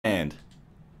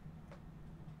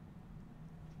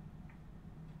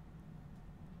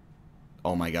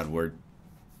Oh my god, we're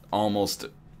almost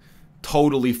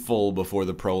totally full before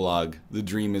the prologue. The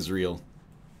dream is real.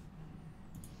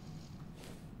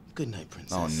 Good night,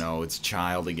 princess. Oh no, it's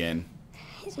Child again.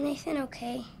 Is Nathan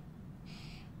okay?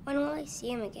 When will I see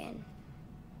him again?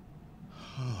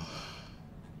 Oh.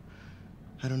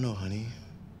 I don't know, honey.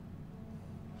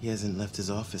 He hasn't left his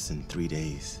office in 3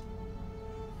 days.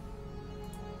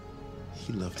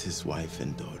 He loved his wife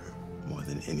and daughter more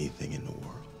than anything in the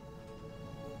world.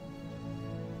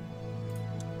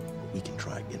 But we can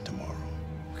try again tomorrow,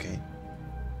 okay?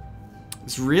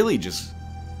 This really just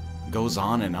goes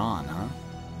on and on, huh?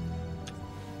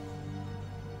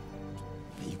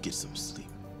 Now you get some sleep.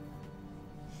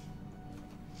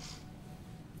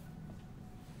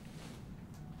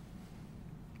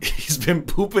 He's been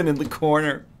pooping in the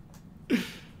corner.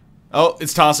 Oh,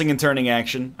 it's tossing and turning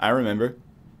action. I remember.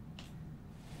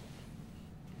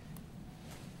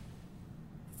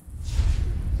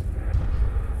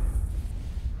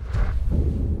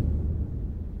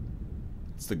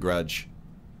 It's The Grudge.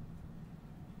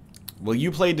 Will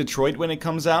you play Detroit when it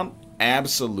comes out?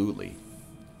 Absolutely.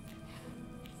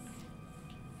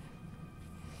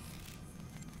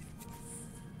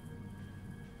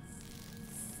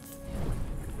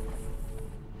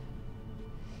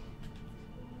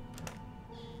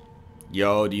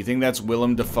 Yo, do you think that's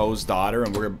Willem Dafoe's daughter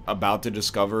and we're about to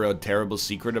discover a terrible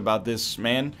secret about this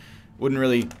man? Wouldn't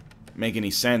really make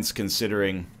any sense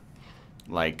considering,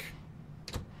 like,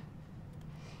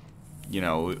 you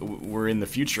know, we're in the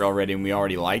future already and we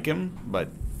already like him, but...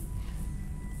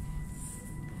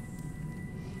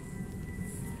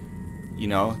 You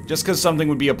know, just because something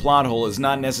would be a plot hole is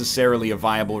not necessarily a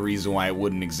viable reason why it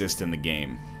wouldn't exist in the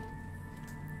game.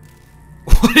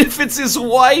 What if it's his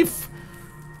wife?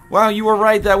 Wow, you were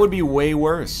right, that would be way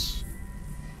worse.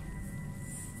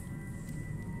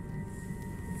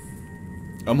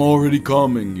 I'm already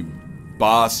coming, you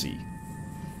bossy.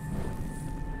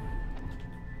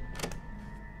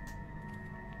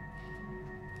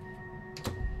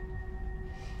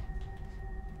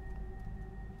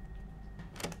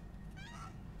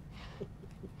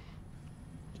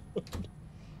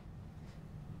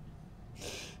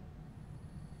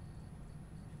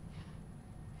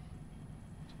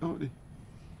 Jody,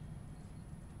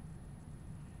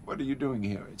 what are you doing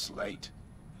here? It's late.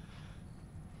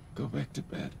 Go back to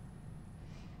bed.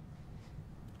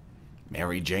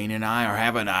 Mary Jane and I are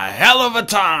having a hell of a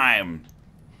time!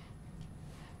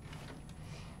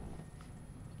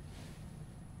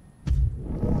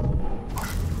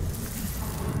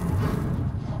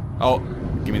 Oh,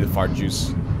 give me the fart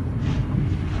juice.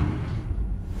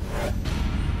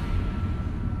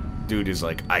 Dude is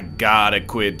like, I gotta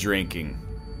quit drinking.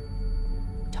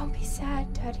 Don't be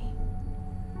sad, Daddy.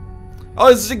 Oh,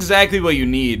 this is exactly what you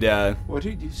need. What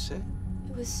did you say?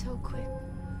 It was so quick.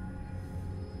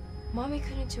 Mommy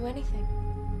couldn't do anything,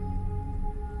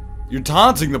 You're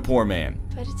taunting the poor man.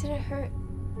 but it didn't hurt.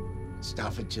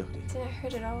 Stop it, Jody. It didn't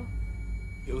hurt at all.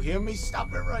 You hear me?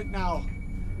 Stop it right now.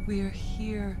 We're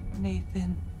here,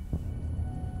 Nathan.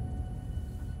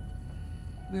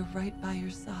 We're right by your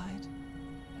side.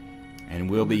 And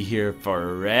we'll be here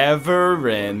forever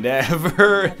and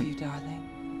ever. Love you, darling.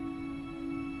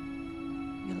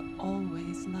 We'll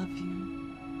always love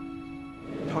you.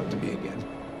 Talk to me again.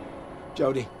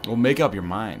 Jody, Well, make up your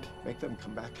mind. make them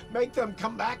come back. Make them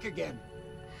come back again.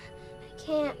 I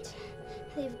can't.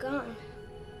 They've gone.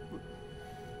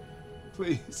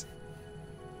 Please.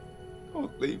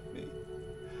 Don't leave me.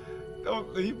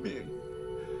 Don't leave me.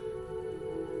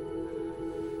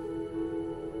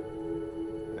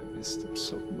 I missed him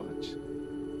so much.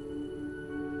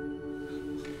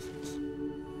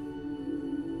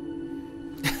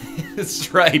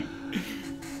 That's right.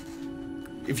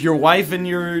 If your wife and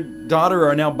your daughter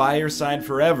are now by your side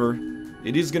forever,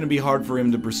 it is going to be hard for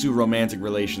him to pursue romantic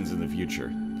relations in the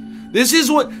future. This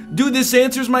is what... Dude, this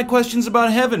answers my questions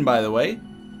about heaven, by the way.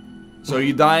 So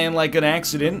you die in, like, an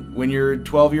accident when you're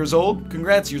 12 years old?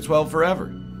 Congrats, you're 12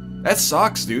 forever. That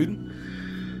sucks, dude.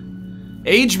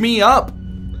 Age me up.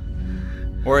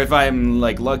 Or if I'm,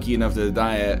 like, lucky enough to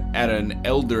die at an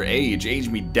elder age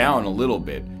me down a little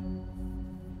bit.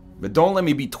 But don't let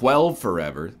me be 12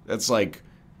 forever. That's, like,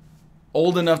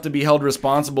 old enough to be held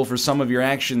responsible for some of your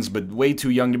actions, but way too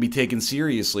young to be taken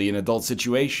seriously in adult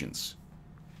situations.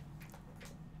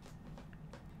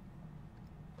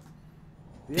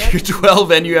 You're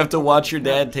 12 and you have to watch your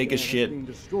dad take a shit. Being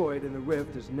destroyed and the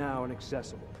rift is now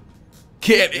inaccessible.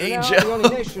 Can't They're age now the only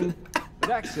up. nation with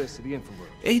access to the infraworld.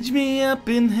 Age me up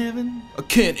in heaven. I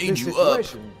can't age This you up.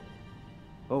 situation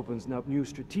opens up new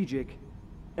strategic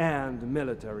and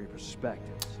military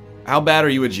perspectives. How bad are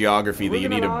you at geography that We're you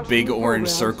gonna need a launch big new orange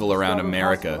programs circle to around discover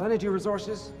America? possible energy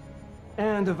resources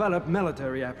and develop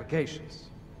military applications.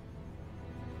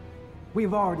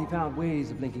 We've already found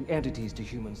ways of linking entities to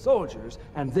human soldiers,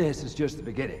 and this is just the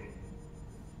beginning.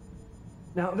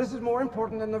 Now, this is more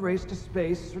important than the race to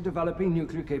space or developing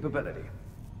nuclear capability.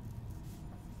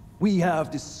 We have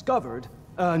discovered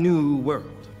a new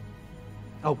world.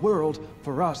 A world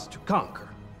for us to conquer.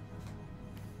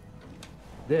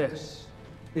 This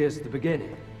is the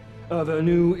beginning of a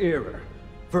new era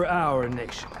for our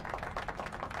nation.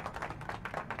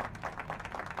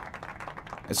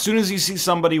 As soon as you see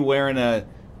somebody wearing a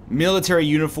military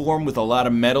uniform with a lot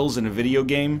of medals in a video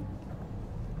game,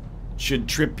 it should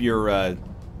trip your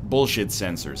bullshit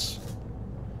sensors.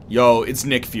 Yo, it's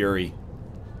Nick Fury.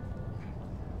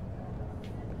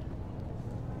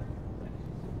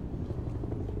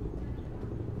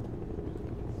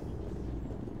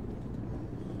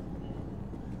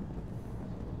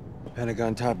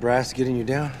 Pentagon top brass getting you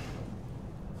down?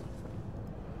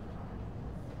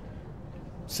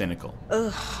 Cynical.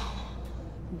 Ugh.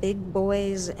 Big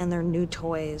boys and their new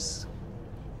toys.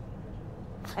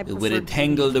 I With prefer a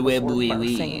tangled beef web before we barfing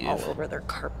weave. all over their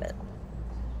carpet.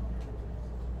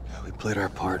 We played our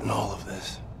part in all of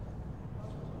this.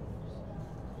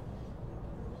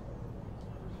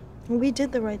 We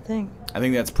did the right thing. I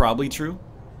think that's probably true.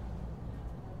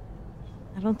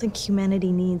 I don't think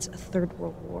humanity needs a third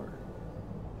world war.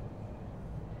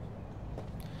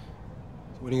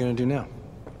 What are you gonna do now?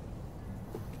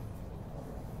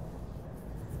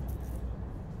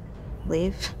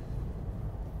 Leave.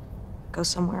 Go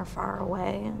somewhere far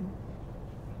away and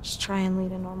just try and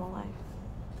lead a normal life.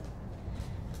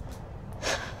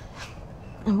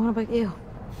 And what about you?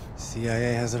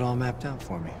 CIA has it all mapped out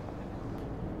for me.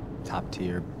 Top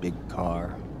tier, big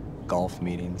car, golf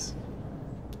meetings.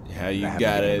 Yeah, you haven't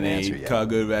got given him an an answer 8 yet. car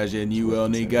garage and you That's what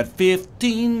only he got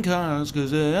 15 cars,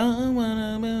 cause I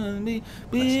wanna be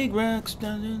big rock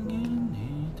star.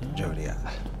 Jody,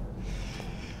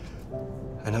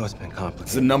 I know it's been complicated.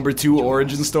 It's the number 2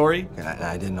 origin story. And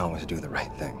I didn't always do the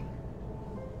right thing.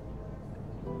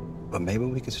 But maybe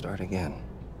we could start again.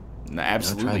 No, Try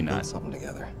absolutely and build not. something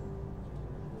together.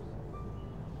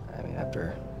 I mean,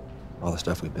 after all the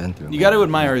stuff we've been through. You gotta maybe-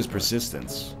 admire his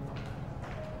persistence.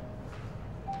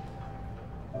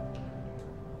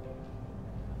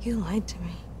 You lied to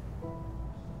me.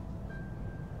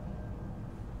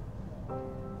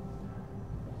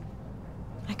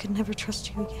 I could never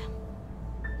trust you again.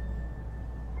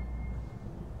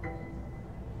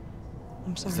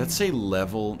 I'm sorry. Does that say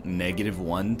level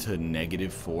 -1 to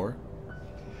 -4?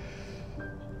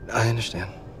 I understand.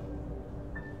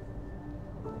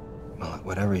 Well,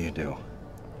 whatever you do,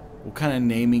 What kind of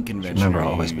naming convention remember are I'll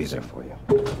you always be using? there for you.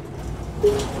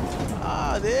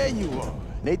 Ah, there you are.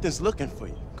 Nathan's looking for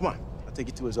you. Come on, I'll take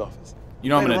you to his office. You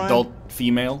know I'm Hey, an Ryan. adult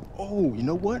female. Oh, you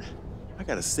know what? I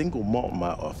got a single malt in my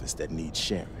office that needs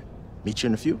sharing. Meet you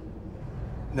in a few?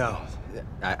 No,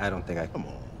 I don't think I. Come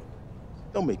on.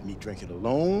 Don't make me drink it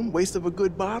alone. Waste of a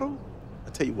good bottle.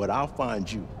 I'll tell you what, I'll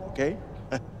find you, okay?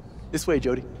 This way,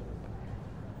 Jody.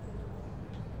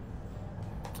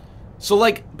 So,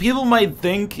 like, people might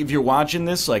think, if you're watching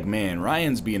this, like, man,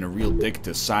 Ryan's being a real dick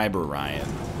to Cyber Ryan.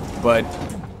 But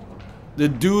the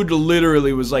dude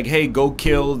literally was like, hey, go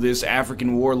kill this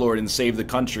African warlord and save the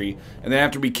country. And then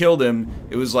after we killed him,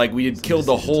 it was like we had killed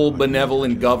the whole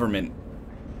benevolent government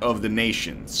of the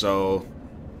nation. So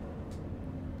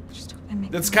Just hope I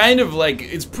make that's the kind of like,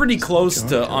 it's pretty close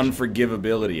to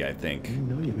unforgivability, I think. You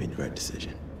know you made the right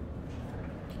decision.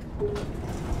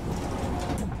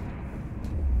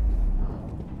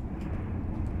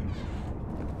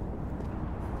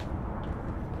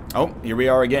 Oh, here we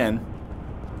are again.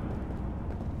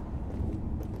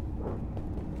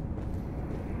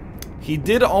 He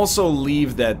did also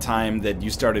leave that time that you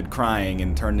started crying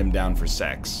and turned him down for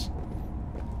sex.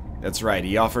 That's right,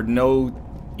 he offered no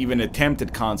even attempt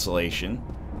at consolation.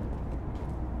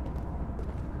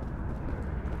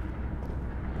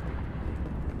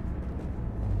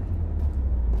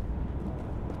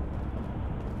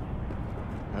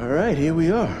 All right, here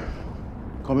we are.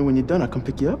 Call me when you're done. I'll come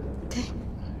pick you up.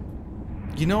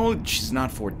 You know, she's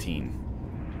not 14.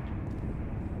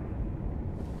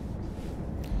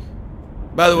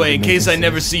 By the way, in case I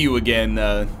never see you again,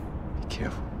 Be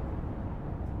careful.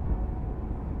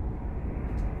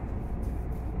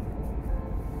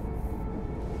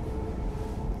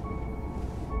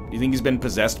 you think he's been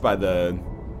possessed by the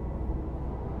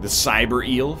cyber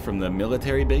eel from the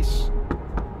military base?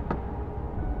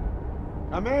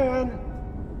 Come in.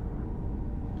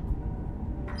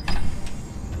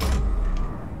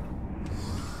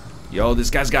 Yo, this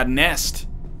guy's got Nest.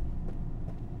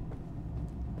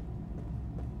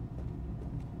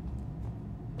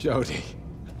 Jody.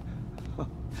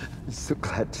 I'm so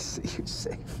glad to see you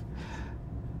safe.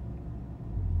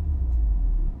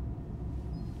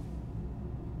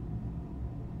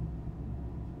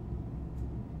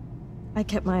 I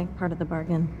kept my part of the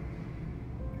bargain.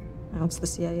 Now it's the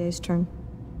CIA's turn.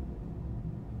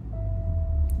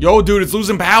 Yo, dude, it's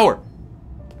losing power.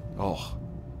 Oh.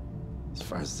 As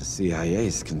far as the CIA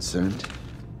is concerned,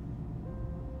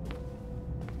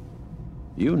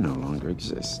 you no longer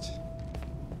exist.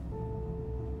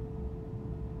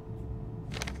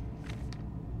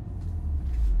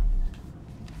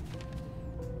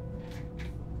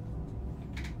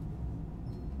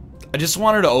 I just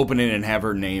want her to open it and have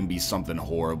her name be something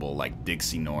horrible like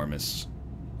Dixie Normus.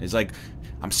 It's like,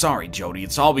 I'm sorry, Jody,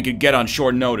 it's all we could get on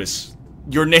short notice.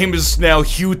 Your name is now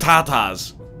Hugh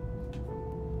Tatas.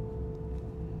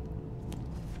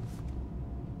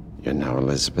 You're now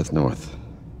Elizabeth North.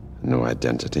 A new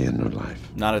identity, a new life.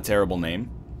 Not a terrible name.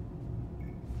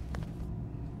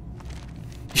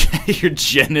 Your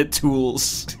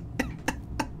genitools.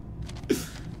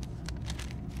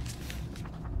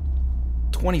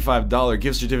 $25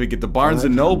 gift certificate to Barnes &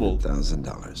 Noble.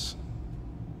 $1,000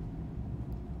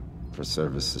 for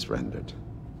services rendered.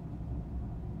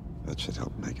 That should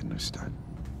help make a new start.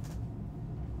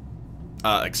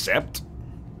 Accept?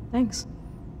 Thanks.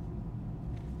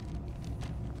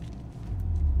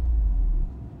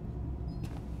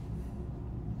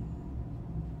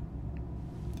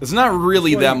 It's not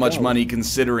really that much money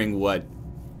considering what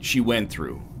she went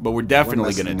through, but we're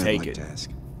definitely gonna take it.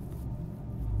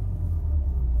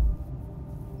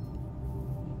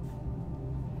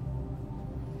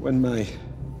 When my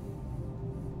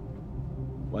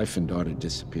wife and daughter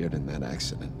disappeared in that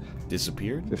accident.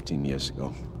 Disappeared? 15 years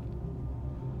ago.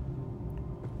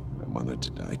 I wanted to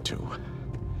die too.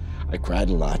 I cried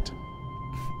a lot.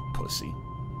 Pussy.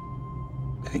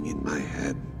 Banging my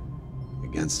head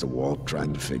against the wall,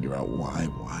 trying to figure out why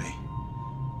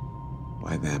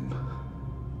them?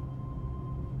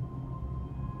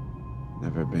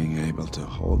 Never being able to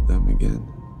hold them again.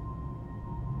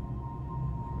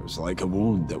 It was like a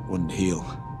wound that wouldn't heal.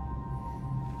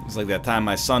 It was like that time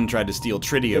my son tried to steal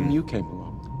tritium. Then you came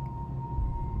along.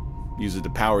 Use it to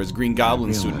power his Green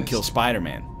Goblin suit and kill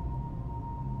Spider-Man.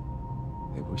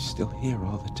 They were still here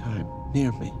all the time,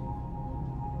 near me.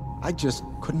 I just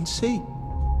couldn't see.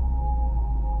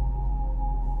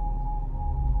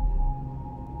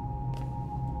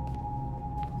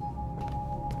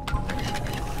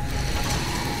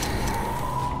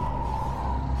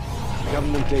 The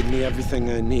government gave me everything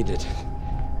I needed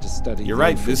to study. You're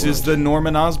right, this is the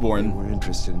Norman Osborn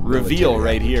reveal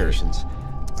right here.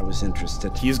 I was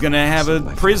interested. He's gonna have a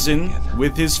prison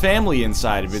with his family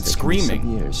inside of it, screaming.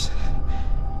 Years.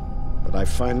 But I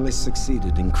finally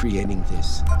succeeded in creating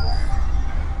this.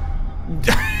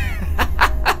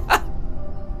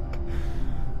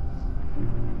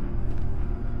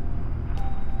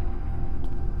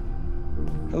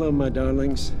 Hello, my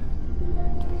darlings.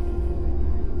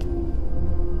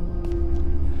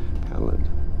 Helen.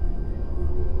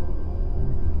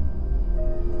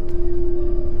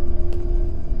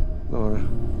 Laura.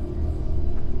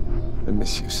 I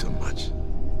miss you so much.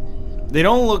 They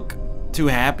don't look too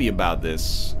happy about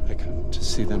this. I come to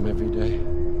see them every day.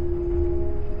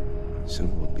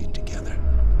 Soon we'll be together.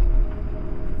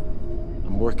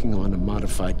 I'm working on a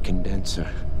modified condenser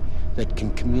that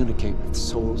can communicate with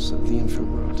souls of the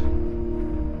infraworld.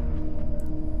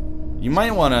 You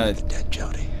might want to Dead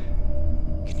Jody.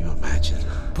 Can you imagine?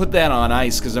 put that on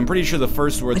ice, because I'm pretty sure the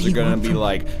first words are going to be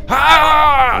like,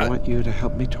 "Ah!" I want you to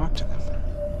help me talk to them.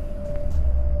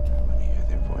 I want to hear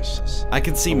their voices. I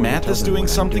can see I wanna tell Mathis them doing what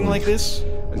I'm something doing. like this.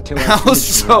 Until I finish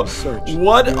So, my research,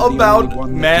 what you're the only about one that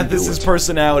can do Mathis's it.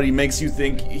 personality makes you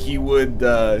think he would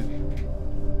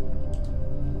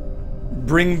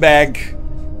bring back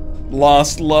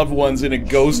lost loved ones in a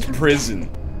ghost prison?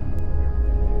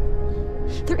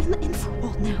 They're in the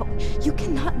infraworld now. You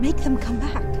cannot make them come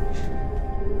back.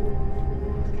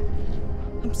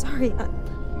 I'm sorry.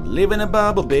 Live in a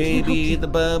bubble, baby. The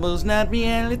bubble's not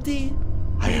reality.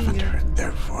 I haven't heard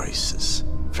their voices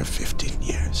for 15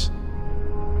 years.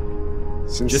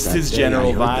 Since Just that his day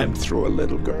general I heard them vibe. through a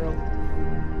little girl.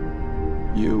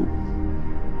 You.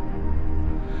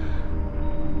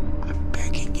 I'm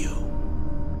begging you.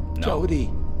 No.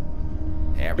 Jody,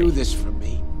 Harry. do this for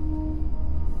me.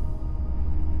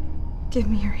 Give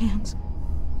me your hands.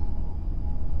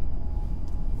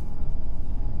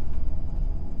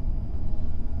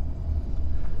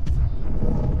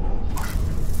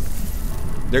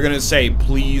 They're gonna say,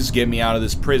 please get me out of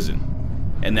this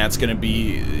prison. And that's gonna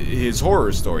be his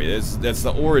horror story. That's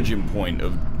the origin point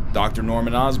of Dr.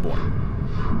 Norman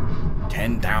Osborn.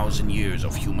 10,000 years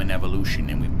of human evolution,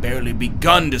 and we've barely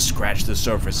begun to scratch the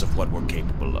surface of what we're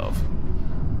capable of.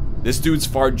 This dude's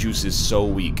fart juice is so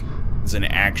weak. It's an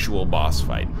actual boss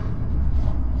fight.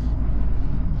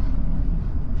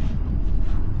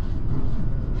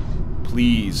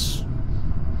 Please.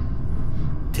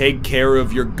 Take care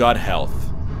of your gut health.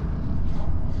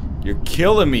 You're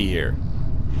killing me here.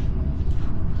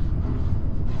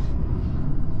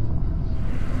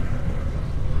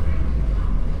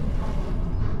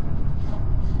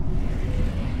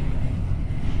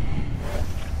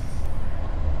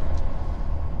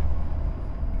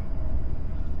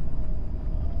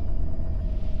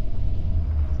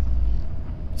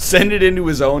 Send it into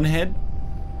his own head?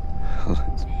 Helen,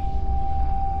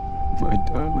 my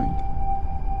darling.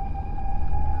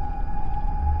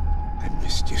 I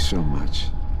missed you so much.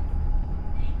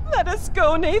 Let us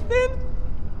go, Nathan.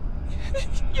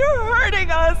 You're hurting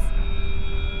us.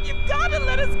 You've got to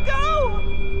let us go.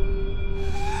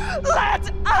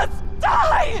 Let us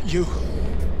die. You're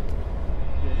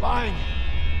lying.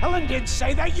 Helen didn't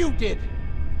say that. You did.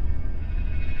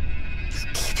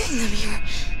 You're keeping them here.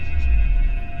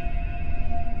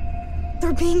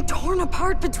 They're being torn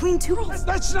apart between two worlds.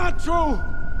 That's not true.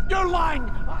 You're lying.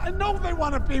 I know they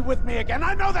want to be with me again.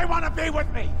 I know they want to be with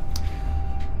me.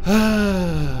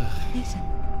 Nathan,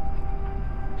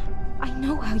 I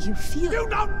know how you feel. You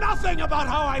know nothing about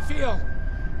how I feel.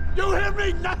 You hear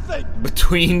me? Nothing.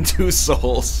 Between two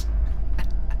souls.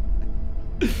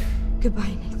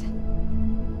 Goodbye, Nathan.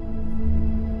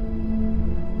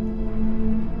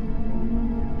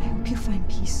 I hope you find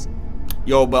peace.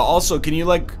 Yo, but also, can you,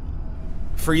 like,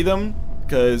 free them?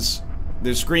 Because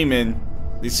they're screaming.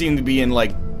 They seem to be in,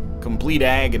 like, complete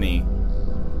agony.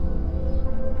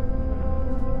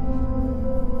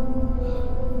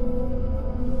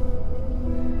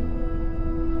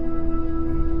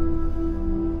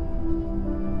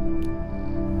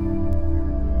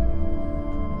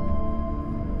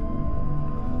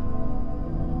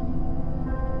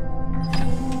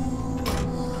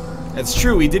 That's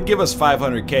true, he did give us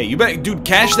 500K. You bet, dude,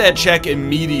 cash that check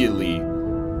immediately.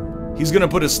 He's gonna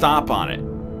put a stop on it.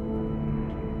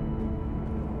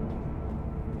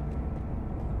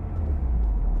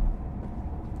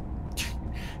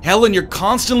 Helen, you're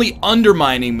constantly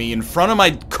undermining me in front of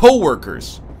my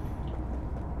coworkers.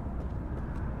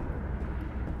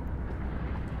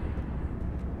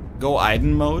 Go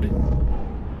Aiden mode?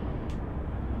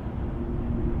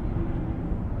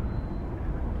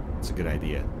 That's a good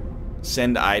idea.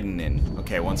 Send Aiden in.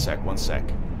 Okay, one sec.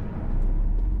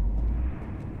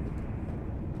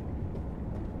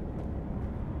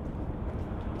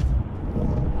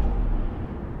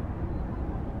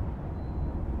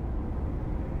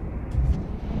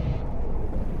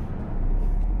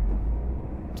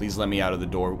 Please let me out of the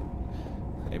door.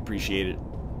 I appreciate it.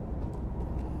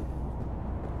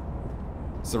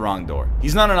 It's the wrong door.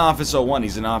 He's not in Office 01,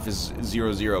 he's in Office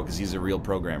 00 because he's a real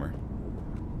programmer.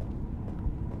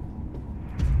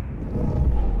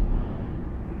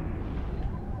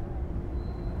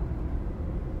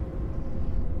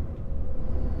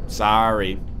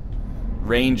 Sorry.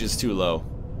 Range is too low.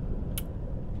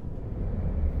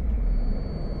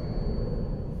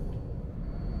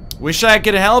 Wish I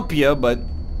could help you, but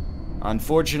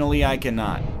unfortunately I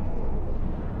cannot.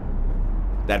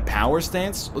 That power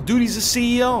stance? Well, dude, he's a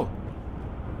CEO.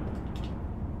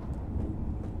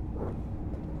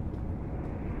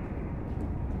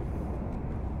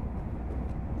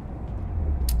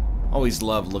 Always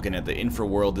love looking at the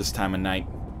infraworld this time of night.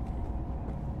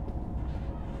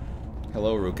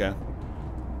 Hello, Ruka.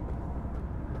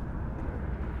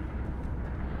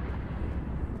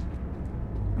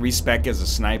 Respec as a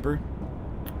sniper?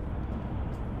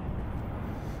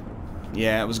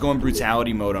 Yeah, it was going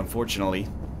brutality mode, unfortunately.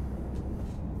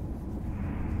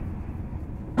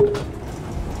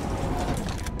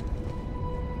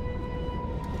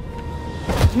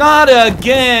 Not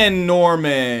again,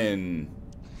 Norman!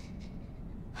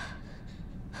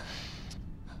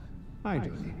 Hi,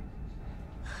 Jodie.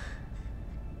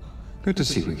 Good to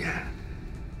see you again.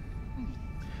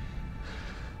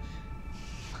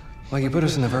 Well, you put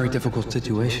us in a very difficult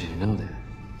situation, you know that.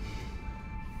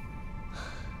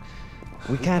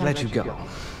 We can't let you go.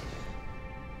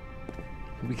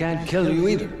 We can't kill you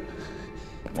either.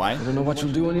 Why? I don't know what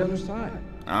you'll do on the other side.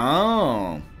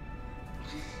 Oh.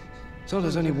 So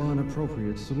there's only one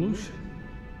appropriate solution.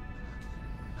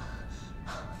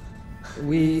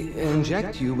 We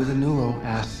inject you with a neuro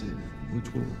acid,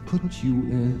 which will put you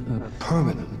in a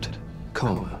permanent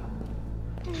Coma.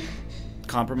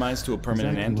 Compromise to a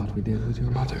permanent Exactly end? what we did with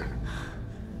your mother.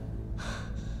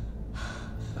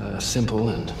 A simple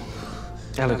and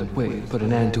elegant way to put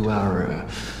an end to our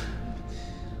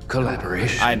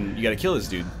collaboration. You gotta kill this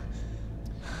dude.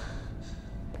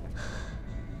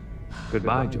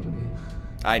 Goodbye,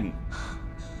 Jody.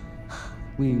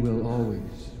 We will always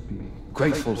be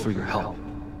grateful for your help.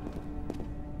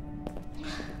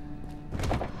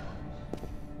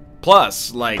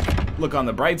 Plus, like, look on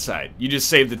the bright side. You just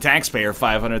saved the taxpayer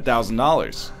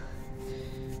 $500,000.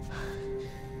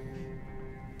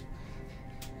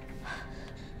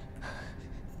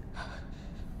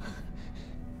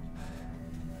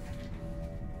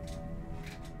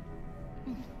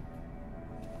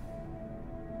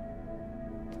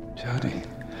 Jody.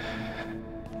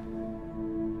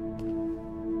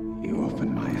 You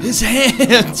opened my eyes. His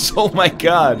hands! Oh my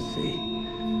god.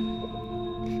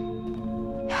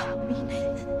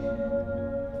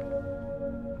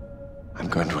 I'm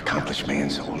going to accomplish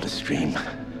man's oldest dream.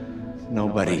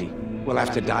 Nobody will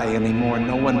have to die anymore.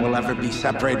 No one will ever be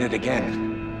separated again.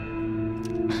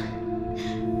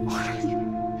 What are you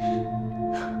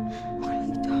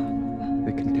talking about?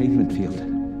 The containment field.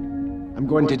 I'm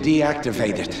going to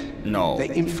deactivate it. No. The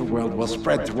infraworld will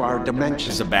spread through our dimension.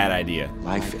 It's a bad idea.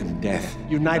 Life and death,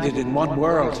 united in one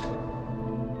world.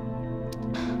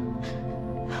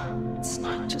 It's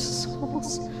not just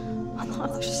souls on the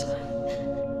other side.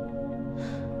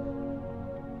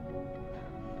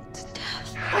 It's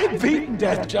death. I've beaten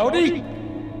death, Jody.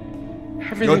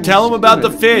 Go tell him about the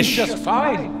fish. Just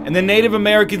fine. And the Native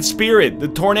American spirit, the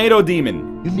tornado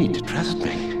demon. You need to trust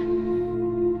me.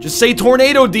 Just say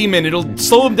tornado demon. It'll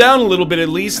slow him down a little bit at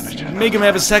least. Make him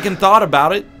have a second thought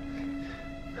about it.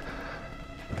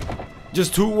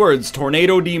 Just 2 words,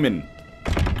 tornado demon.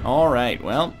 Alright,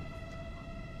 well.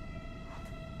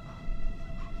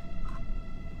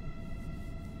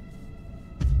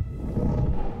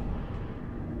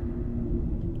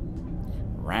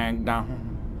 Ragdown.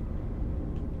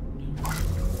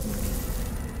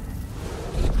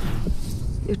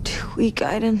 You're too weak,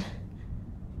 Aiden.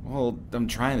 Well, I'm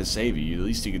trying to save you. The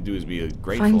least you could do is be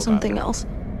grateful Find about something it. else.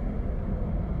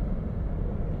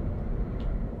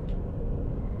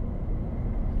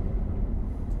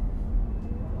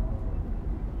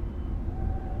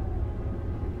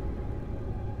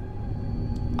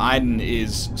 Aiden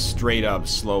is straight up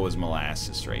slow as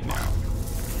molasses right now.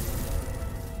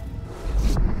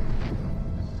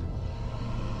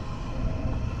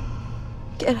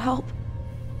 Get help.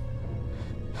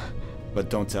 But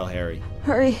don't tell Harry.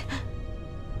 Hurry.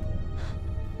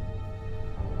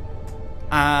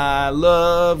 I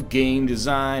love game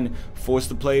design. Force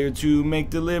the player to make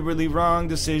deliberately wrong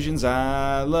decisions.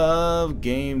 I love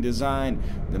game design.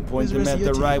 Then point them at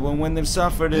the right one when they've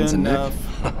suffered enough.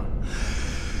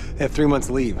 They have 3 months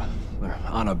leave. They're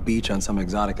on a beach on some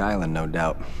exotic island, no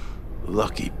doubt.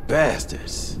 Lucky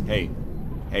bastards. Hey,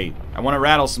 I want to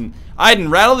rattle some... Aiden,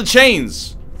 rattle the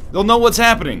chains! They'll know what's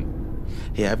happening.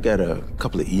 Hey, I've got a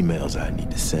couple of emails I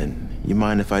need to send. You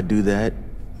mind if I do that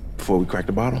before we crack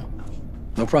the bottle?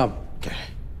 No problem. Okay.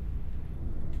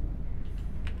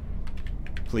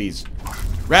 Please.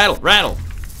 Rattle!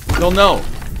 They'll know.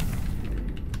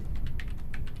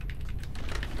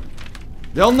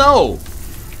 They'll know!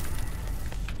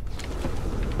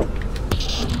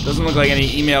 Doesn't look like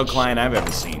any email client I've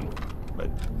ever seen. But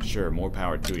sure, more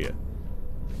power to you.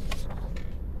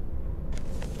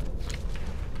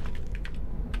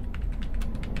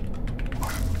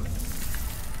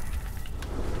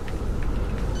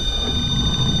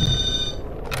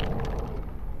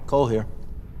 Cole here.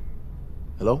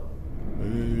 Hello?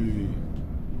 Hey.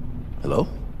 Hello?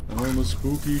 I'm a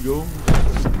spooky ghost.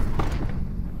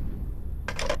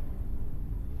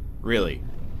 Really?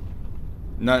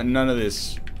 None of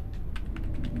this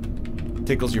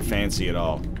tickles your fancy at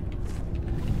all.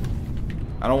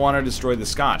 I don't want to destroy the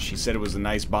scotch. She said it was a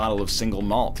nice bottle of single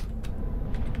malt.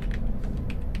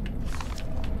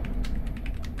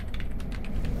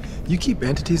 You keep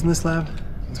entities in this lab?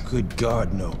 Good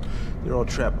God, no. They're all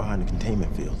trapped behind the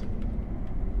containment field.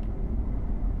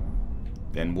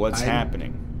 Then what's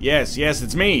happening? Yes,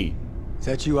 it's me. Is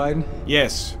that you, Aiden?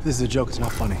 Yes. This is a joke, it's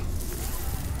not funny.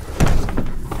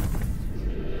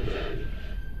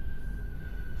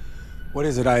 What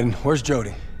is it, Aiden? Where's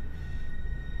Jody?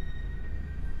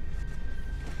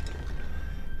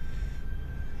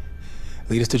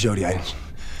 Lead us to Jody, Aiden.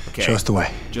 Okay. Show us the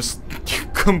way. Just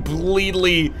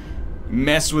completely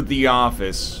mess with the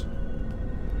office.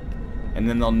 And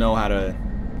then they'll know how to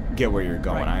get where you're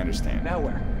going. I understand. Now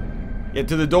where? Get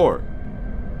to the door.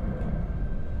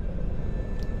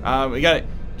 We got it.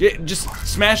 Just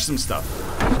smash some stuff.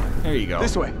 There you go.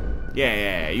 This way.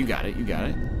 Yeah, you got it, you got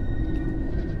it.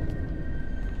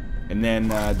 And then,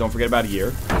 don't forget about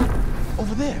here.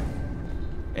 Over there.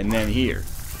 And then here.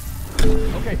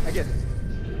 Okay, I get it.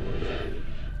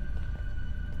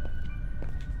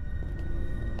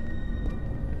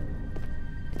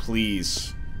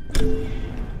 Please.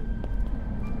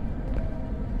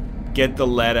 Get the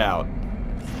lead out.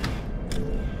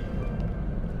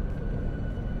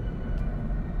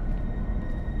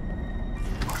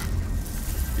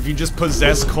 If you just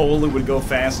possess Cole, it would go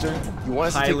faster. You want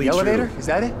us to take Highly the elevator? true. Is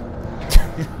that it?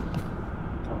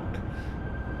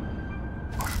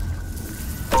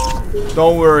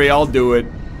 Don't worry, I'll do it.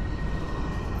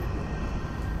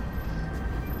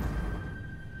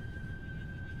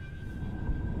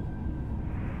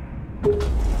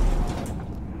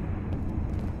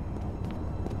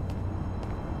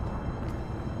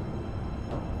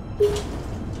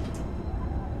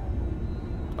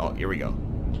 Oh, here we go.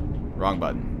 Wrong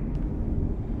button.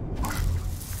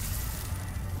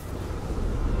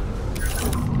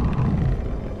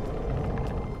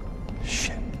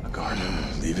 Shit, a guard.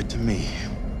 Leave it to me.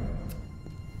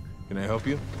 Can I help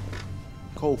you?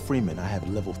 Cole Freeman, I have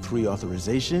level 3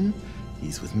 authorization.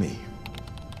 He's with me.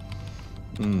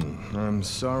 I'm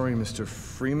sorry, Mr.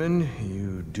 Freeman.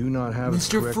 You do not have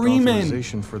Mr. correct Freeman,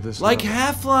 authorization for this like level.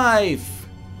 Half-Life.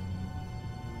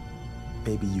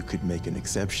 Maybe you could make an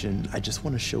exception. I just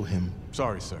want to show him.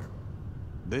 Sorry, sir.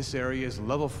 This area is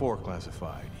level 4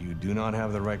 classified. You do not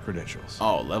have the right credentials.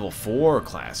 Oh, level 4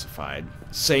 classified.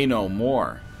 Say no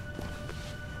more.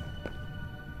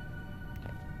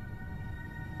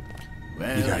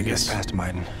 Well, You gotta get us past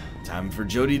Maiden. Time for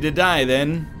Jody to die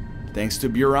then. Thanks to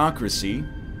bureaucracy.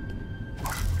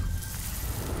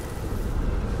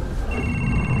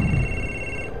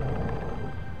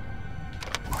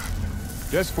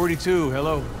 Desk 42,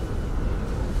 hello.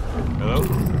 Hello?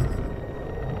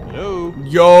 Hello?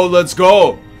 Yo, let's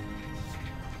go!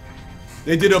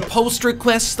 They did a post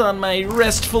request on my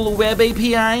RESTful web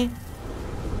API.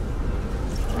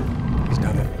 He's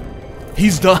done it.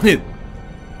 He's done it.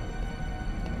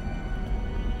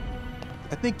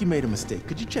 I think you made a mistake.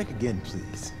 Could you check again,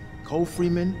 please? Cole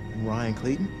Freeman and Ryan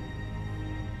Clayton?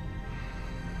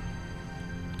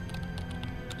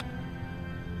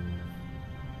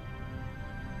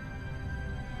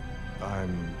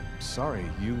 I'm sorry,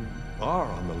 you are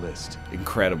on the list.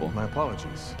 Incredible. My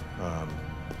apologies.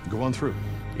 Go on through.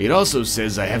 It also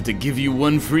says I have to give you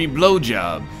one free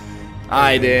blowjob.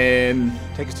 Aiden.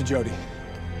 Take us to Jody.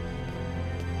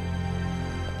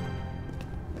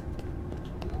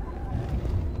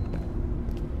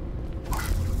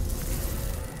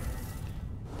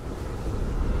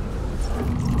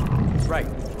 Right.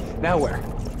 Now where?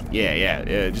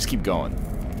 Yeah, just keep going.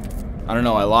 I don't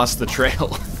know, I lost the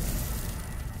trail.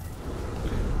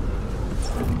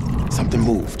 Something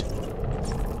moved.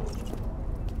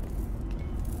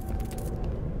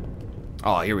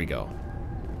 Oh, here we go.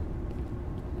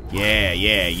 Yeah.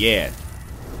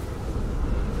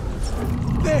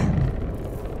 There!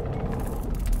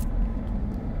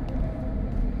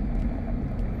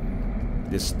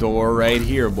 This door right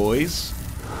here, boys.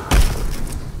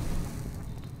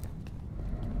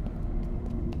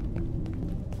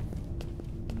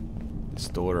 This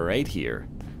door right here.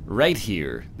 Right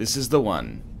here. This is the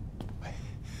one.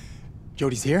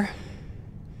 Jody's here?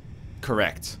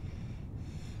 Correct.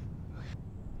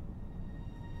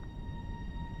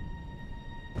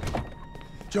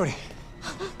 Jody.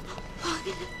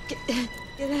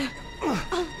 Get out.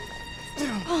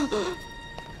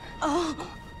 Oh,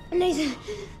 Nathan.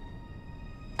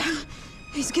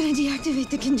 He's gonna deactivate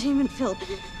the containment field.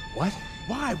 What?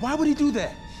 Why? Why would he do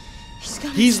that?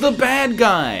 He's the bad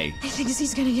guy. He thinks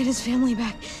he's gonna get his family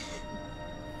back.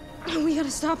 We gotta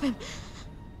stop him.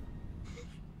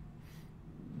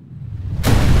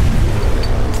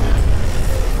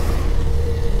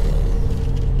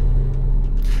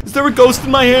 Is there a ghost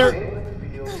in my hair?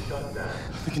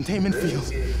 The containment field.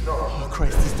 Oh,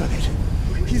 Christ, he's done it.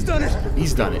 He's done it.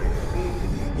 He's done it.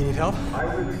 You need help?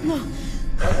 No,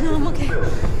 I'm okay.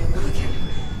 I'm okay.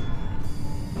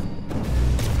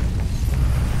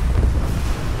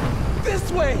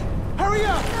 This way! Hurry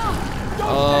up!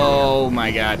 Oh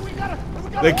my god.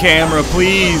 The camera,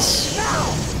 please.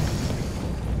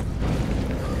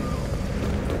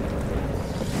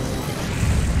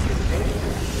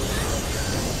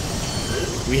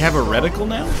 We have a reticle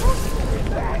now?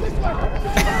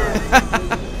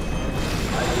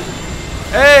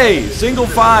 Hey, single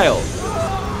file.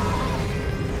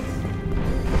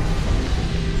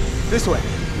 This way.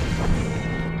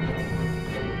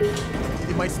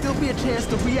 There might still be a chance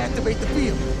to reactivate the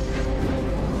field.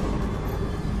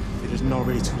 It isn't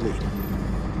already too late.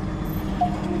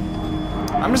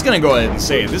 I'm just gonna go ahead and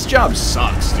say it. This job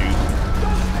sucks, dude.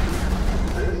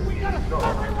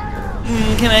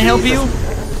 Can I help you?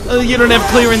 You don't have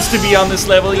clearance to be on this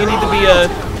level. You need to be a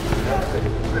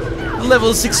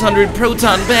level 600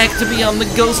 proton back to be on the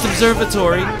Ghost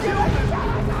Observatory. The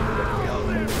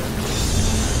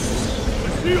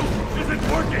shield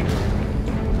isn't working.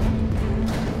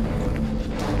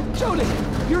 Jody,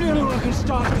 you're the only one who can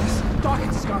stop this.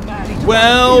 Dawkins got mad.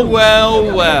 Well.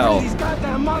 These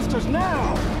goddamn monsters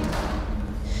now.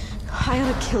 I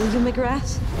ought to kill you,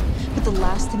 McGrath. But the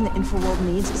last thing the Infraworld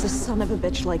needs is a son of a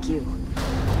bitch like you.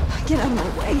 Get out of my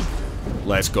way.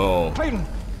 Let's go. Clayton,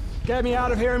 get me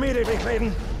out of here immediately,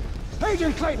 Clayton.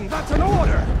 Agent Clayton, that's an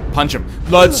order. Punch him.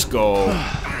 Let's go.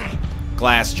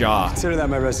 Glass jaw. Consider that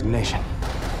my resignation.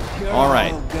 All right.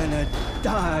 You're all gonna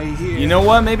die here. You know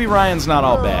what? Maybe Ryan's not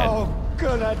all bad. You're all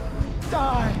gonna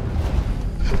die.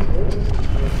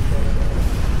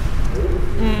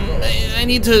 I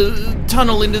need to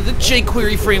tunnel into the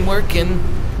jQuery framework and...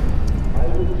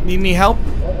 Need any help?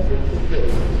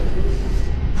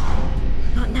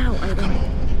 Not now, Ivan.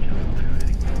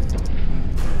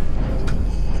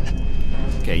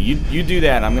 Okay, you do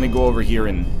that. I'm gonna go over here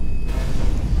and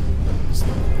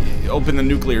open the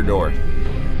nuclear door.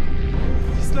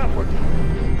 It's not working.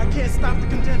 I can't stop the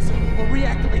condenser or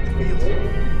reactivate the field.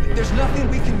 There's nothing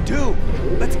we can do.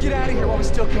 Let's get out of here while we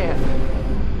still can.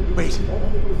 Wait.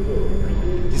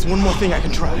 There's one more thing I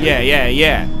can try.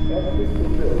 Yeah.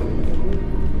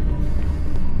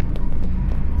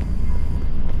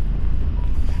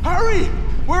 Hurry!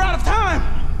 We're out of time!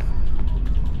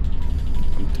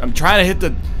 I'm trying to hit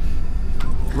the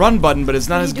run button, but it's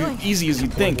not as easy as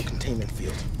you'd think. Containment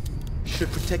field.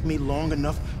 Should protect me long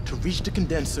enough to reach the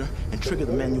condenser and trigger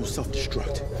the manual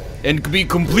self-destruct. And be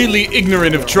completely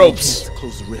ignorant of tropes. To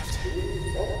close the rift.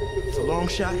 It's a long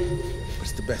shot, but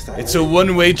it's the best I It's a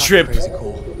one-way trip. Crazy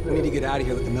cool. We need to get out of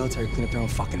here. Let the military clean up their own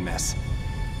fucking mess.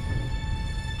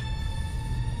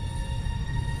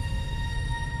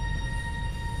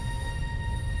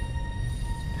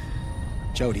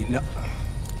 Jody, no.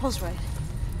 Paul's right.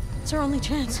 It's our only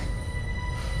chance.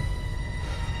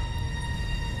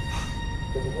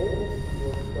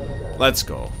 Let's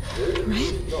go.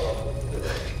 Right?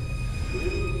 I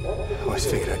always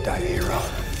figured I'd die a hero.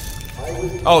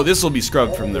 Oh, this will be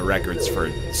scrubbed from the records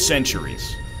for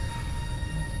centuries.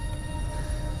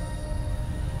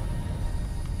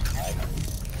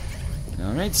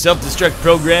 Alright, self-destruct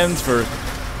programmed for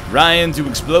Ryan to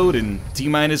explode in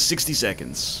T-minus 60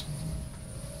 seconds.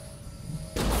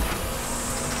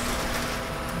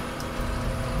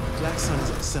 Black Sun is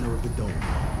at the center of the dome.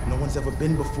 No one's ever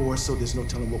been before, so there's no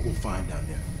telling what we'll find down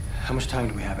there. How much time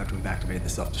do we have after we've activated the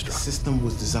The self-destruct? system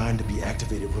was designed to be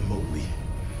activated remotely.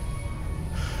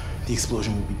 The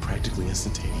explosion will be practically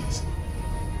instantaneous.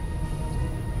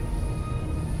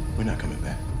 We're not coming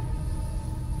back.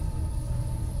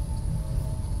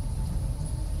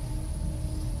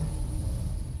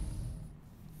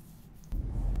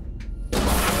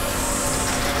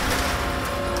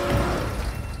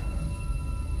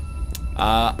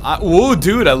 Whoa,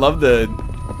 dude, I love the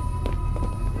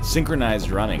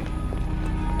synchronized running.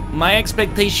 My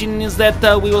expectation is that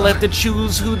we will have to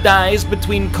choose who dies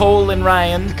between Cole and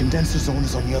Ryan. The condenser zone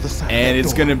is on the other side. And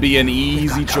it's gonna be an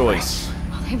easy choice.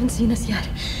 Well, they haven't seen us yet.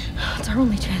 It's our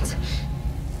only chance.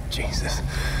 Jesus.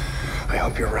 I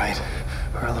hope you're right.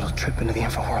 Or our little trip into the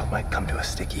Infraworld might come to a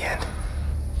sticky end.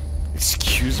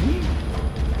 Excuse me?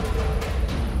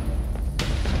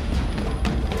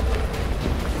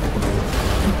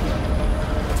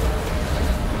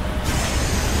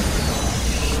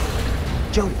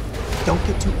 Jody, don't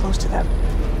get too close to them.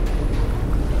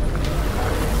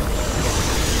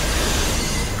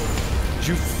 Did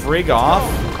you frig off?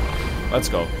 Let's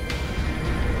go.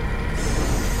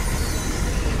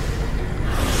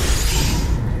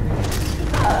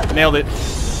 Nailed it.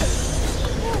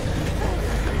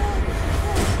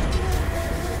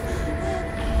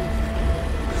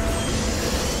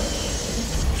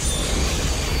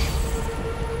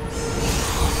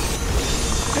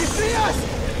 They see us!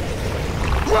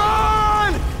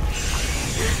 Run!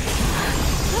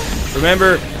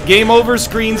 Remember, game over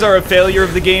screens are a failure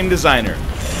of the game designer.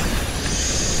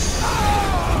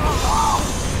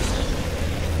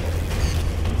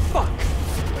 Fuck!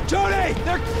 Jody!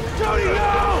 Jody,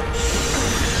 no!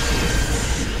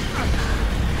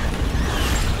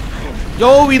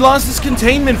 Yo, we lost this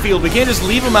containment field. We can't just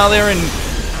leave him out there in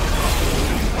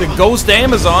the ghost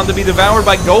Amazon to be devoured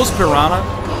by ghost piranha.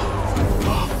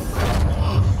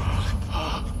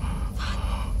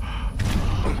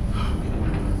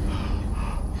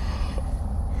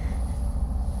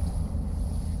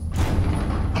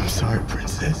 heart,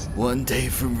 princess. One day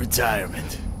from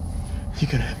retirement. You're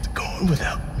gonna have to go on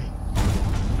without me.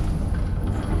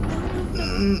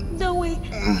 No, wait.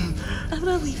 I'm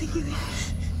not leaving you here.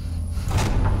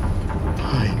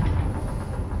 Find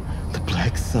the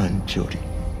black sun, Jody.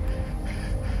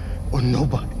 Or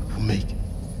nobody will make it.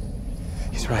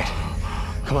 He's right.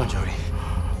 Come on, Jody.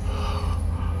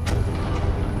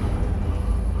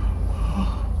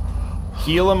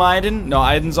 Heal him, Aiden? No,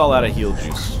 Aiden's all out of heal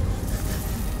juice.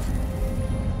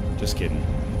 Just kidding.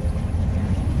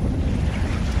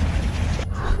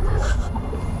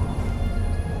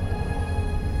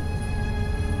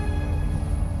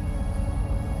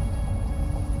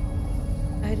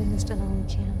 Aiden has done all he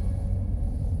can.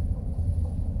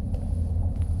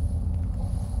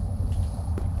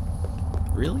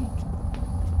 Really?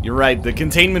 You're right, the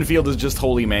containment field is just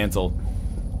Holy Mantle.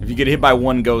 If you get hit by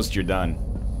one ghost, you're done.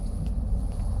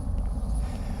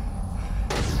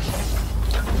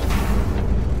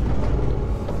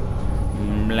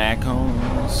 Black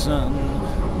hole sun,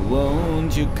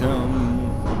 won't you come?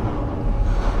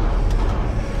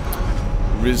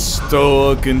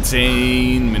 Restore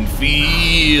containment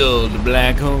field,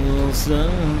 black hole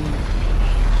sun.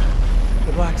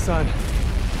 The black sun.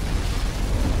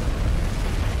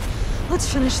 Let's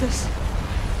finish this.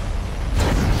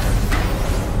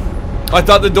 I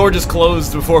thought the door just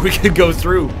closed before we could go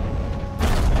through.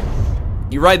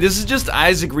 You're right, this is just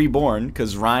Isaac Reborn,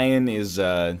 because Ryan is,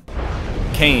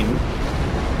 Cain.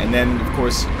 And then, of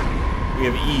course, we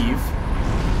have Eve.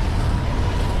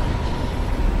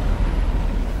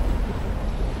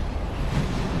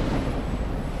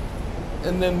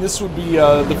 And then this would be,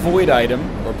 the Void item,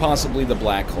 or possibly the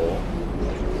Black Hole.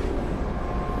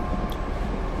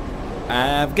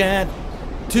 I've got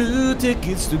 2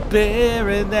 tickets to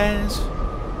paradise.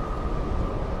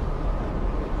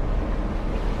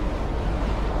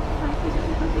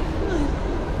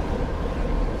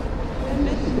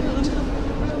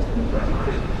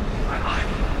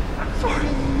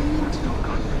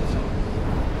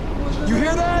 You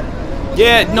hear that?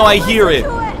 Yeah, no, I hear it.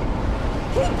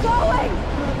 Keep going!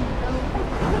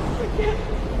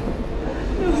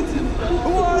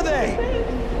 Who are they?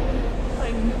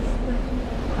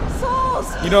 Souls!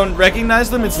 You don't recognize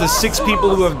them? It's the 6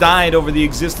 people who have died over the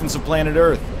existence of planet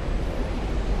Earth.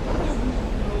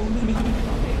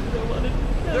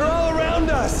 They're all around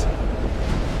us.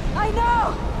 I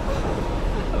know!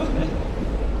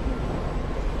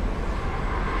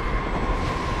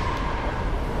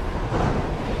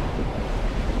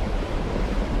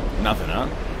 Nothing, huh?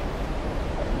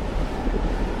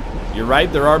 You're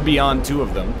right, there are beyond 2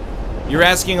 of them. You're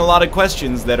asking a lot of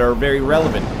questions that are very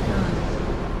relevant.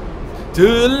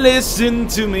 To listen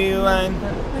to me whine.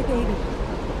 My baby.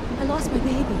 I lost my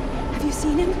baby. Have you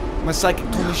seen him? My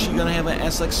psychic told me she's gonna have an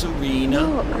ass like Serena.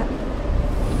 No,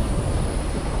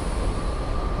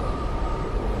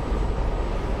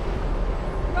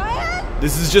 Ryan?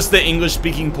 This is just the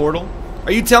English-speaking portal?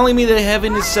 Are you telling me that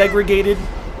heaven is segregated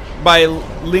by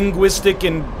linguistic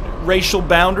and racial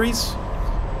boundaries?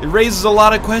 It raises a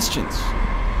lot of questions.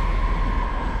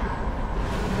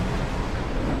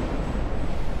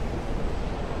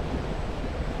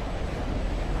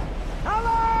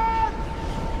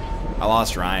 I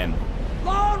lost Ryan. It's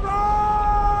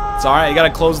alright, you gotta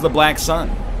close the black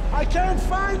sun. I can't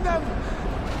find them.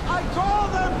 I call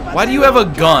them. But Why do you have a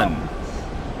gun?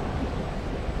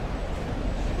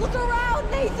 Look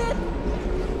around, Nathan!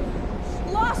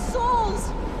 Lost souls!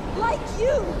 Like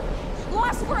you!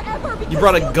 Lost forever because You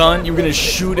brought a gun, you were gonna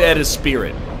shoot at a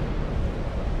spirit.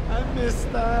 I miss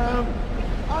them.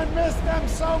 I miss them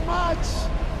so much.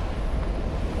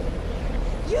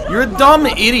 You're a dumb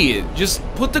idiot. Just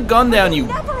put the gun down, you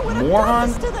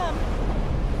moron. To them.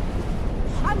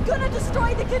 I'm gonna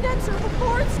destroy the condenser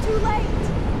before it's too late.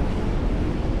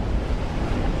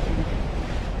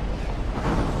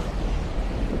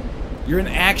 You're an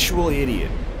actual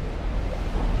idiot.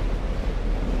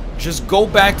 Just go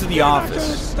back to the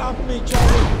office. You're not gonna stop me,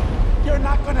 Joey. You're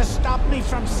not gonna stop me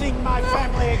from seeing my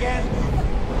family again.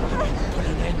 Put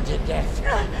an end to death.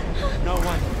 No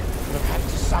one will have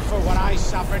to suffer what I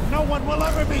suffered. No one will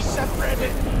ever be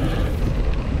separated.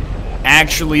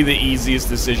 Actually the easiest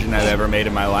decision I've ever made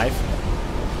in my life.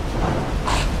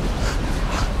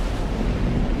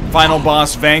 Final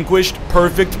boss vanquished.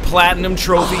 Perfect platinum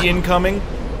trophy incoming.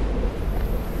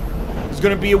 There's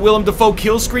gonna be a Willem Dafoe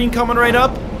kill screen coming right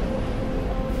up.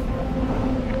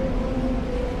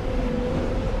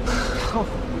 Oh,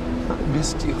 I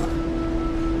missed you.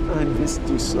 I missed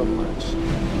you so much.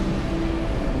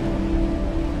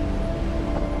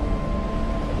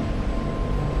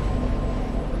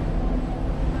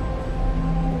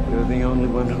 You're the only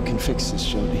one who can fix this,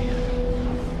 Jody.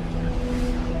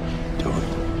 Do it.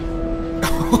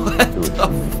 What the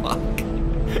fuck?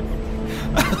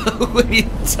 When he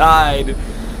died,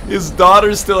 his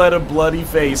daughter still had a bloody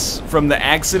face from the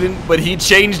accident, but he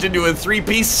changed into a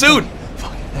three-piece suit.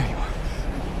 Fuck, there you are.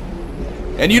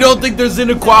 And you don't think there's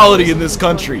inequality in this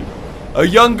country? A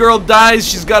young girl dies,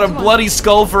 she's got a bloody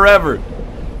skull forever.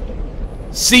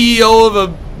 CEO of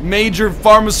a major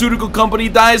pharmaceutical company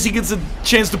dies, he gets a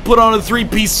chance to put on a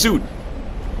three-piece suit.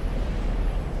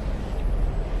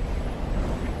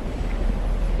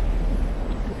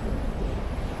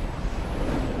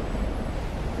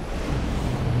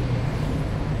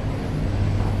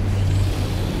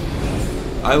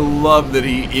 I love that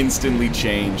he instantly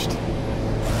changed.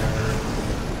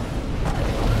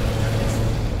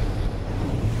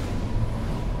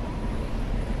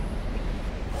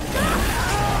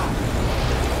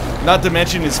 Not to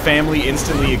mention his family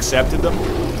instantly accepted them.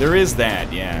 There is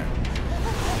that, yeah.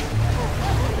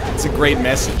 It's a great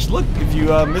message. Look, if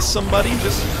you miss somebody,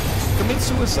 just commit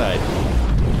suicide.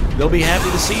 They'll be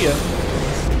happy to see you.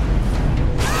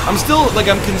 I'm still, like,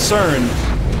 I'm concerned.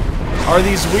 Are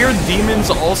these weird demons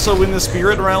also in the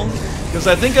spirit realm? Because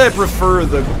I think I prefer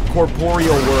the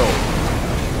corporeal world.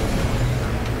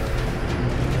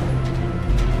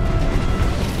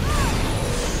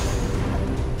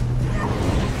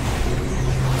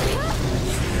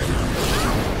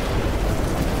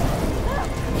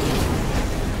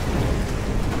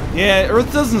 Yeah,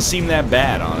 Earth doesn't seem that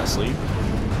bad, honestly.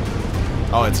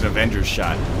 Oh, it's an Avengers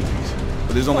shot.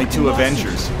 But there's only 2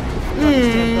 Avengers.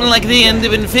 Like the end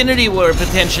of Infinity War,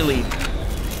 potentially.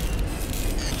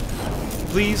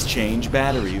 Please change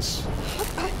batteries.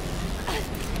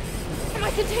 My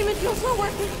containment field's not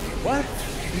working. What?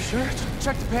 You sure?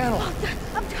 Check the panel.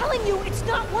 I'm telling you, it's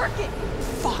not working.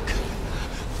 Fuck.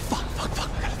 Fuck.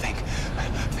 I gotta think.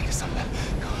 Think of something.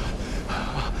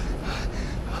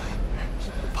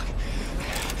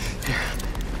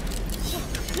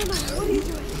 What are you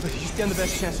doing? You stand the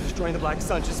best chance of destroying the Black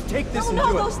Sun. Just take this and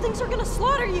No, do it. those things are gonna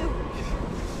slaughter you.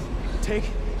 Take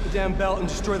the damn belt and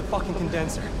destroy the fucking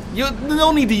condenser. You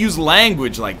don't need to use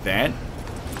language like that.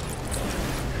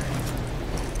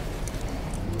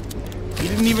 You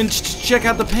didn't even check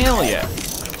out the panel yet.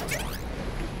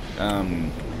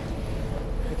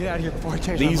 Get out of here before I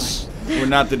change my mind. These were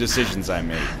not the decisions I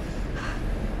made.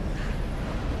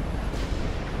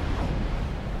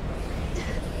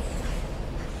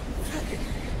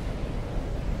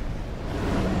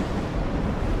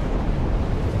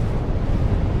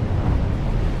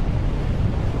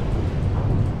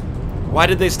 Why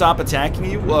did they stop attacking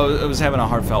you? Well, I was having a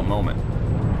heartfelt moment.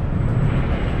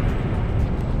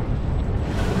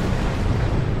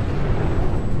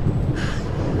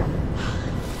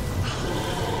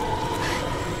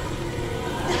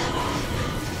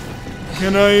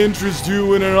 Can I interest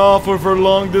you in an offer for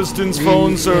long-distance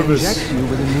phone service? Inject you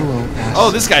with a neural Oh,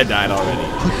 this guy died already.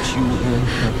 Put you in a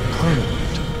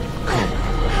permanent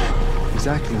coma.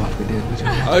 Exactly what we did with you.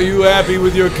 Are you happy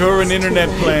with your current internet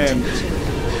plan?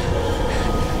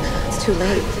 It's too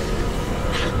late.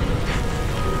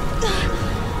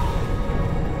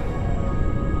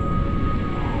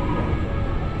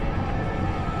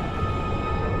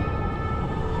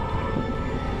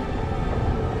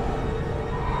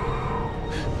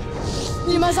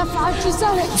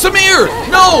 Samir!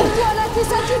 No!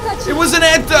 It was an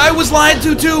act. I was lied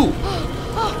to too.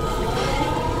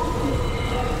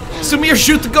 Samir,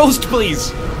 shoot the ghost,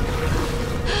 please.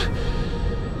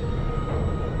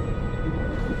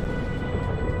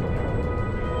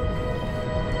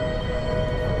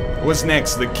 What's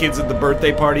next? The kids at the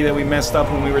birthday party that we messed up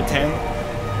when we were 10?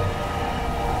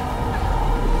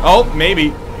 Oh,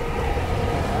 maybe.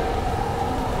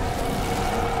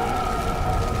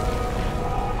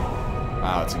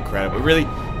 Wow, it's incredible. I really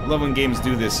love when games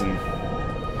do this and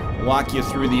walk you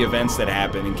through the events that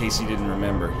happened in case you didn't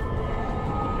remember.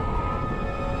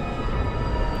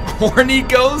 Horny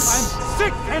ghosts? I'm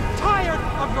sick and tired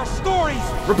of your stories!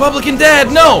 Republican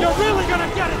Dad, no! You're really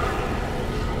gonna get it!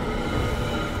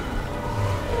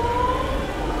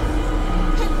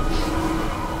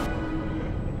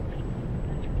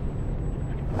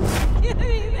 Give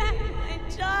me back my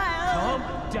child.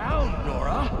 Calm down,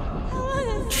 Nora.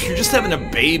 You're just having a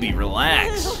baby,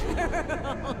 relax.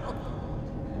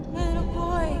 Little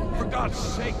boy. For God's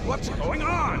sake, what's going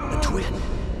on? The twin.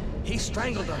 He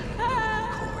strangled her.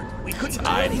 We couldn't do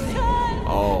anything.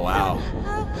 Oh, wow.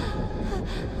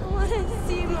 I want to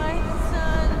see my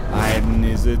son. Aiden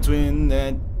is a twin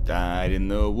that died in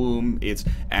the womb. It's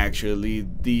actually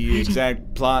the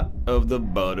exact plot of the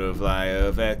butterfly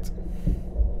effect.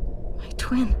 My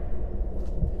twin.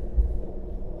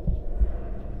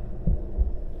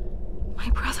 My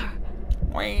brother.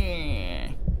 Wah.